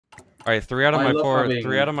right, three out of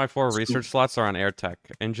my four research slots are on air tech.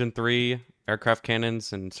 Engine 3, aircraft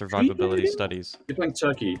cannons, and survivability studies. You're playing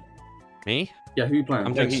Turkey. Me? Yeah, who are you playing?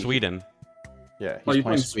 I'm playing Sweden. Yeah, Are you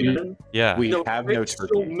playing Sweden? Yeah. We have no fix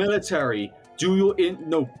Turkey. your military. Do your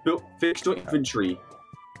fix your infantry.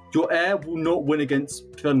 Your air will not win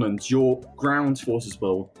against Finland. Your ground forces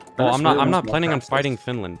will. Well, I'm not planning on fighting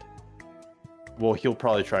Finland. Well, he'll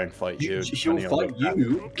probably try and fight you. He'll fight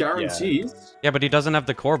you, guarantees. Yeah, but he doesn't have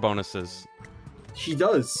the core bonuses. He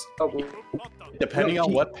does. Depending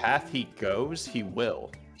on what path he goes, he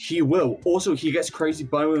will. He will. Also, he gets crazy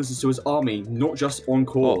bonuses to his army, not just on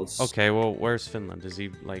cores. Oh, okay, well, where's Finland? Is he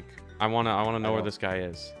like? I wanna know where this guy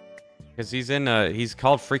is, because he's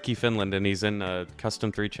called Freaky Finland, and he's in a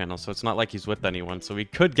custom 3 channel, so it's not like he's with anyone. So we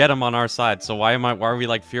could get him on our side. So why are we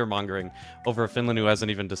like fear mongering over a Finland who hasn't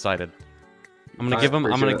even decided? I'm gonna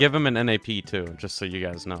give him an NAP too, just so you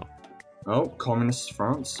guys know. Oh, communist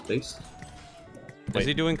France based. Is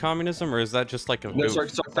he doing communism, or is that just like a? No, sorry,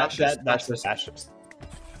 fascist. That's fascist.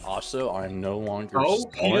 Also, I'm no longer.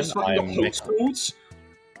 He just fucking got schools.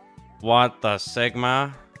 What the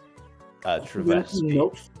Sigma? Traversky.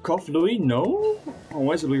 No, Cough Louis, no? Oh,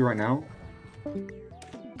 where's Louis right now?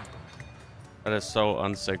 That is so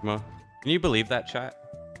un-Sigma. Can you believe that, chat?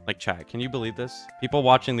 Like, chat, can you believe this? People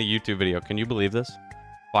watching the YouTube video, can you believe this?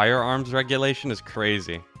 Firearms regulation is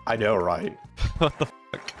crazy. I know, right? What the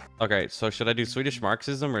fuck? Okay, so should I do Swedish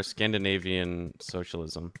Marxism or Scandinavian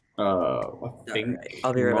socialism? I think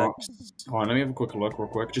I'll be right back. Hold on, let me have a quick look real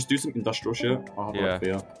quick. Just do some industrial shit. I'll have a look for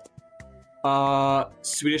you.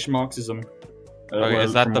 Swedish Marxism. Okay,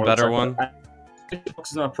 is that the better one?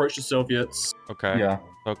 Marxism approach to Soviets. Okay. Yeah.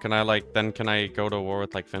 So can I go to war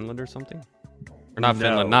with like Finland or something? Or not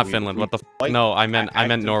Finland, not Finland. What the f? No, I meant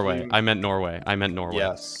Norway. I meant Norway.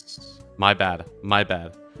 Yes. My bad.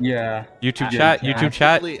 Yeah. YouTube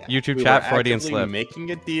chat, Freudian slip.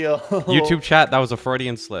 Making a deal. YouTube chat, that was a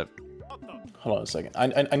Freudian slip. Hold on a second.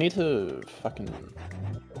 I need to fucking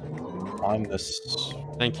find this.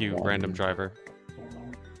 Thank you, random driver.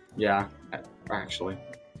 Yeah, actually.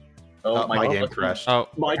 Oh, my game crashed. Oh,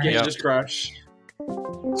 my game just crashed.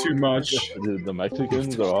 Too much. The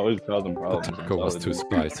Mexicans are always causing problems. Coke was too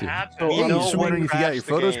spicy. I'm just wondering if you got your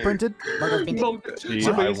photos printed?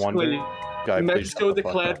 Mexico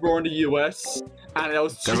declared war on the US, and that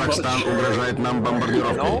was too much. угрожает нам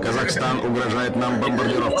бомбардировкой. Казахстан угрожает нам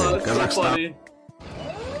бомбардировкой. Казахстан.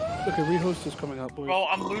 Okay, rehost is coming up, boys. Bro,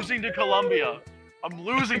 I'm losing to Colombia.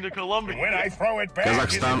 When I throw it back,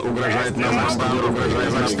 Казахстан угрожает нам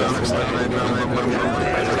бомбардировкой.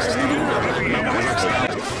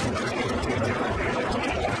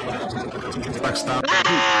 Казахстан.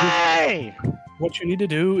 Hey! What you need to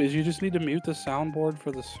do is you just need to mute the soundboard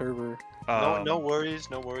for the server. No worries.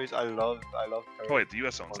 I love. Wait, the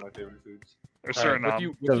U.S. owns one of my favorite foods. There's certain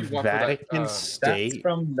the Vatican State. That's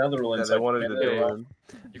from Netherlands. Yeah, they wanted to do one.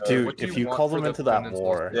 Dude, if you call them into that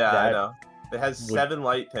war, yeah, I know. It has 7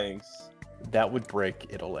 light tanks. That would break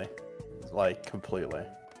Italy, like completely.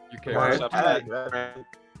 It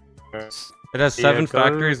has 7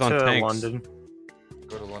 factories on tanks. London.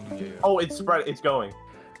 Go to London. Oh, it's spread. It's going.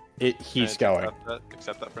 He's going.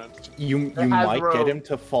 Accept that, friend. You might get him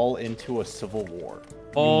to fall into a civil war.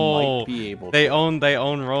 Oh, might be able they own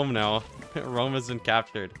Rome now. Rome isn't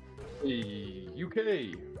captured. Hey,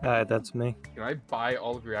 UK. That's me. Can I buy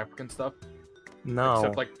all of your African stuff? No.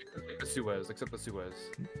 Except like the Suez.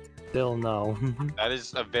 Still no. That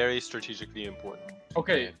is a very strategically important.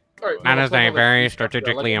 Okay. All right. That is a very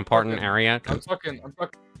strategically important area. I'm talking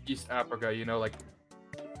East Africa. You know, like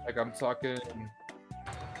I'm talking.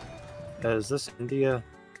 Is this India?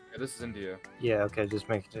 Yeah, this is India. Yeah, okay, just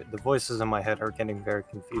make it. The voices in my head are getting very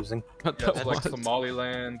confusing. Yeah, it's like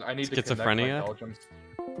Somaliland. I need schizophrenia. To connect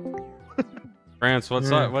my France,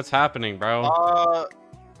 what's happening, bro?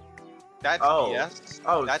 That's BS.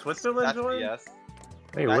 Oh, that's Switzerland joined? Yes.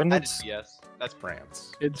 Wait, when did BS? That's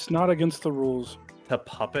France. It's not against the rules. To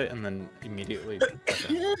puppet and then immediately.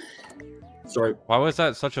 Sorry. Why was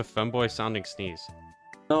that such a femboy sounding sneeze?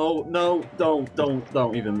 No,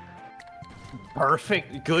 don't even.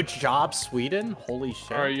 Perfect. Good job, Sweden. Holy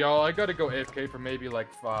shit. Alright, y'all, I gotta go AFK for maybe like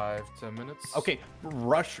 5-10 minutes. Okay,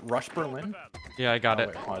 rush Berlin. Yeah, I got it.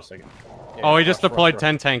 Wait, hold on a second. Yeah, oh, he just deployed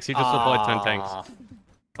 10 tanks. He just deployed 10 tanks.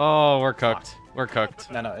 Oh, we're cooked. We're cooked.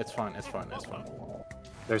 No, it's fine.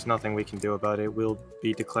 There's nothing we can do about it. We'll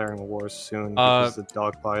be declaring war soon because the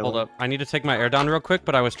dogpile. Hold up. I need to take my air down real quick,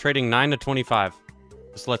 but I was trading 9 to 25.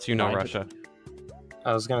 Just lets you know, Russia.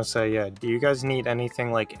 I was gonna say, yeah. Do you guys need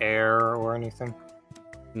anything like air or anything?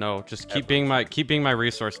 No, just keep being my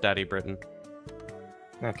resource daddy, Britain.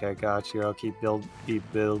 Okay, got you. I'll keep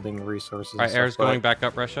building resources. Alright, air's going back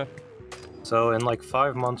up, Russia. So in like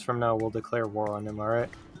 5 months from now, we'll declare war on him. All right.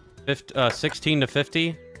 16 to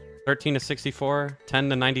 50, 13 to 64, 10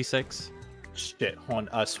 to 96. Shit, hold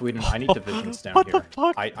on. Sweden, I need divisions down here.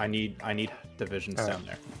 Fuck? I need divisions down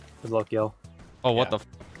there. Good luck, yo. Oh, what the?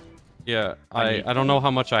 Yeah, I don't know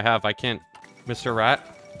how much I have. I can't, Mr.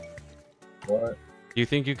 Rat. What? Do you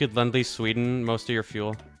think you could lend lease Sweden most of your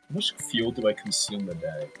fuel? How much fuel do I consume a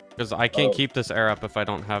day? Because I can't keep this air up if I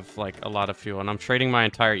don't have like a lot of fuel, and I'm trading my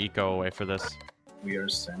entire eco away for this. We are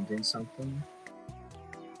sending something?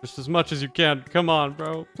 Just as much as you can. Come on,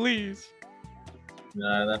 bro. Please.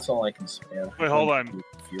 Nah, that's all I can spare. Wait, hold on.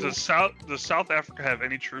 Does South Africa have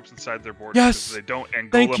any troops inside their borders? Yes! If they don't,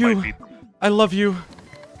 Angola Thank you. might be... I love you.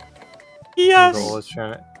 Yes! Angola's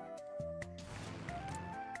trying to...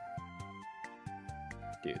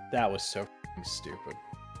 Dude, that was so f***ing stupid.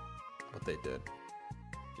 What they did.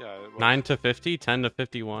 Yeah. 9 to 50, 10 to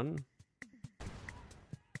 51,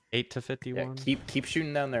 8 to 51. Yeah, keep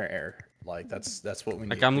shooting down their air. Like that's what we need.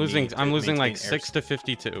 Like I'm We losing need to like maintain 6 to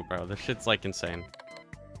 52, bro. This shit's like insane.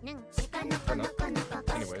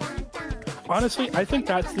 Anyways. Honestly, I think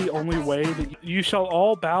that's the only way that you shall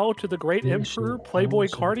all bow to the great Emperor Playboy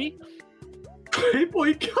Cardi.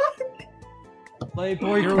 Playboy Cardi?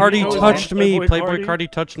 Playboy Cardi touched me. Playboy Cardi? Cardi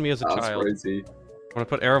touched me as a That's child. crazy. I'm gonna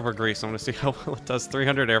put air over Greece. I'm gonna see how well it does.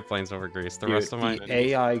 300 airplanes over Greece. The rest of my the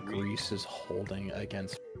AI Greece is holding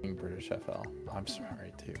against f***ing British FL. I'm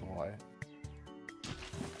sorry, too. Why?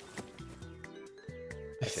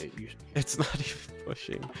 It's not even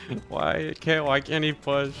pushing. Why can't he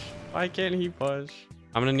push? Why can't he push?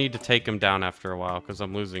 I'm gonna need to take him down after a while because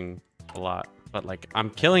I'm losing a lot. But like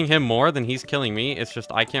I'm killing him more than he's killing me. It's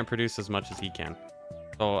just I can't produce as much as he can.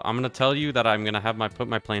 So I'm gonna tell you that I'm gonna have put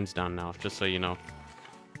my planes down now, just so you know.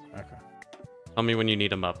 Okay. Tell me when you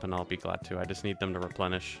need them up, and I'll be glad to. I just need them to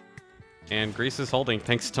replenish. And Greece is holding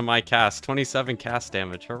thanks to my cast. 27 cast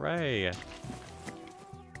damage. Hooray!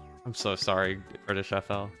 I'm so sorry, British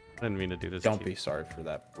FL. I didn't mean to do this. Don't be sorry for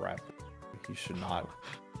that, Brad. You should not.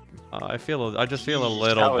 I just feel a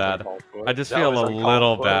little bad. I just feel a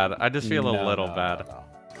little bad. I just feel a little bad.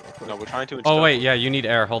 No, we're trying to. Oh wait, yeah, you need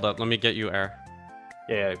air. Hold up, let me get you air.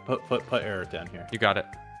 Yeah, put air down here. You got it.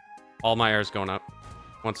 All my air's going up.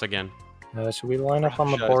 Once again. Should we line up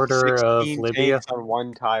on the border of Libya? On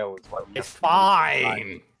one tile. It's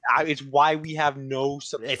fine. It's why we have no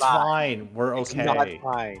supply. It's fine. We're okay. It's not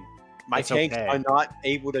fine. My It's tanks okay. are not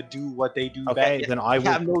able to do what they do. Okay, best. then I we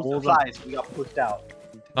will have no pull them. supplies. We got pushed out.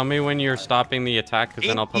 Tell me when you're stopping the attack, because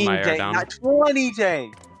then I'll put my air down. Not 20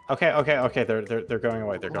 tanks. Okay. They're going away. They're going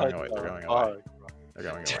away. They're going away. They're going away.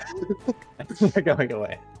 They're going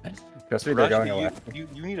away. Trust me, they're going away. You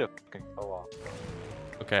need a fucking co-op.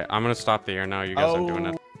 Okay, I'm gonna stop the air now. You guys are doing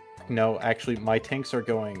it. No, actually, my tanks are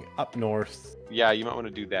going up north. Yeah, you might want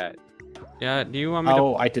to do that. Yeah, do you want me to...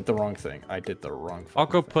 Oh, I did the wrong thing. I did the wrong I'll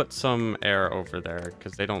go put some air over there,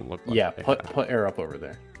 because they don't look like Yeah, they put air up over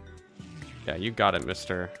there. Yeah, you got it,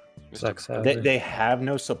 Mr. They have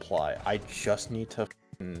no supply. I just need to...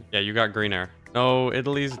 Yeah, you got green air. No,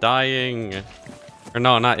 Italy's dying. Or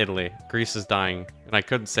no, not Italy. Greece is dying. And I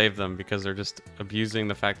couldn't save them because they're just abusing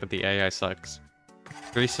the fact that the AI sucks.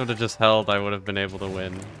 Greece would have just held, I would have been able to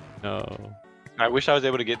win. No. I wish I was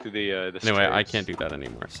able to get through the Anyway, straits. I can't do that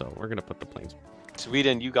anymore, so we're gonna put the planes.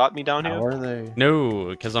 Sweden, you got me down here? How are they? No,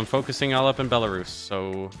 because I'm focusing all up in Belarus,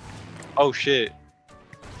 so... Oh shit.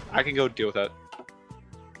 I can go deal with that.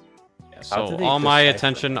 Yeah, so all my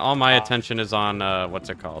attention is on, what's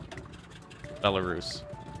it called? Belarus.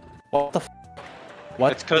 What the f?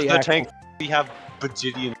 What? It's because the tank, we have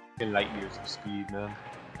bajillion light years of speed, man.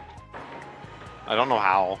 I don't know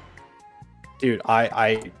how. Dude,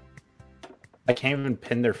 I can't even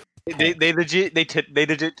pin their. They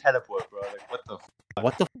legit teleport, bro. Like what the?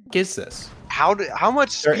 What the f is this? How much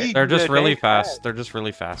speed? They're just do really tanks fast. have? They're just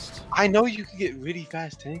really fast. I know you can get really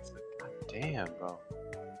fast tanks, but god damn, bro.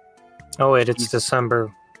 Oh wait, it's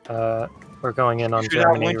December. We're going in on You should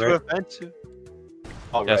have Germany, winter right? event too.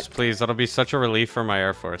 Oh, Yes, right. please. That'll be such a relief for my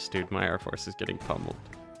Air Force, dude. My Air Force is getting pummeled.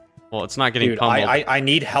 Well, it's not getting Dude, pummeled. I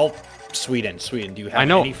need help. Sweden, do you have I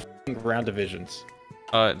know. any f***ing ground divisions?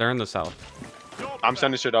 They're in the south. I'm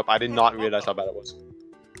sending shit up. I did not realize how bad it was.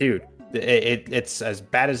 Dude, it's as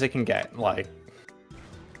bad as it can get. Like,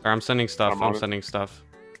 I'm sending stuff. I'm I'm on it. sending stuff.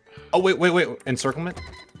 oh wait, encirclement.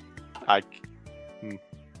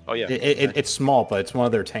 Oh yeah. It's small, but it's one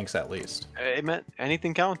of their tanks at least. It meant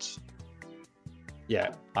anything counts.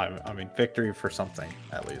 Yeah, I mean victory for something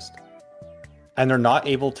at least. And they're not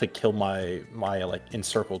able to kill my like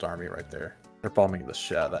encircled army right there. They're bombing the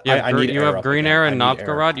shit out of that. You have green air and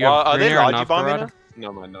Novgorod. You have are green they air and Logi bombing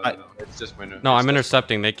Novgorod. us? No. It's just winter. No, I'm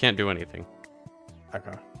intercepting. They can't do anything.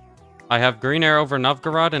 Okay. I have green air over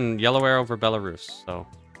Novgorod and yellow air over Belarus. So.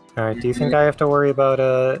 Alright, do you think I have to worry about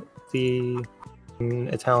the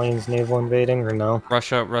Italians naval invading or no?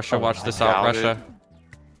 Russia, watch this out, Russia.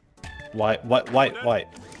 White.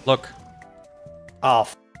 Look. Oh,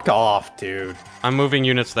 f off, dude. I'm moving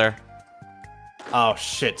units there. Oh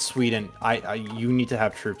shit, Sweden. You need to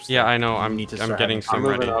have troops. Yeah, there. I know. I'm getting some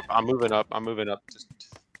ready. I'm moving up. Just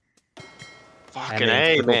fucking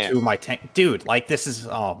A, man. To my tank, dude. Like this is.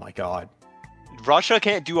 Oh my god. Russia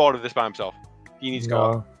can't do all of this by himself. He needs to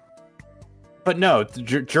go up. But no,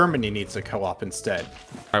 Germany needs a co-op instead.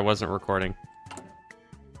 I wasn't recording.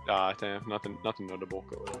 Damn, nothing notable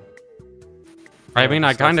going on. I mean,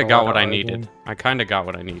 I kind of got what I needed.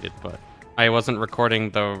 But I wasn't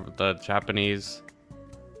recording the Japanese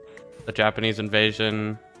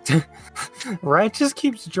invasion. Right, just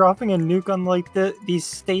keeps dropping a nuke on like these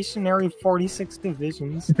stationary 46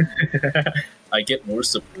 divisions. I get more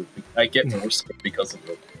support. Because of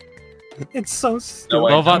it. It's so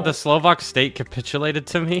stupid. The Slovak state capitulated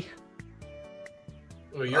to me.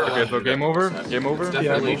 Oh, okay, so game over? Game over? It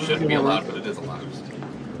definitely shouldn't be allowed, but it is allowed.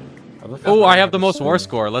 Oh, I have the most war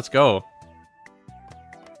score. Let's go.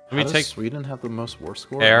 Let me take. Sweden have the most war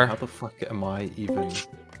score? Air. How the fuck am I even? Let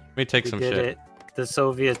me take some shit. The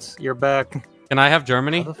Soviets, you're back. Can I have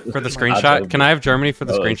Germany for the screenshot? Can I have Germany for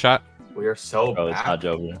the screenshot? We are so bad.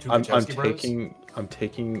 I'm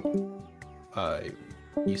taking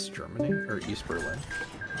East Germany or East Berlin.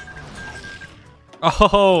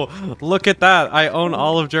 Oh, look at that! I own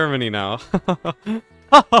all of Germany now.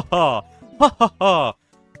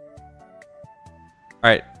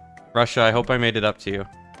 Alright, Russia, I hope I made it up to you.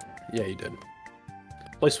 Yeah, you did.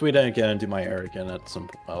 Play Sweden again and do my air again at some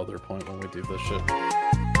other point when we do this shit.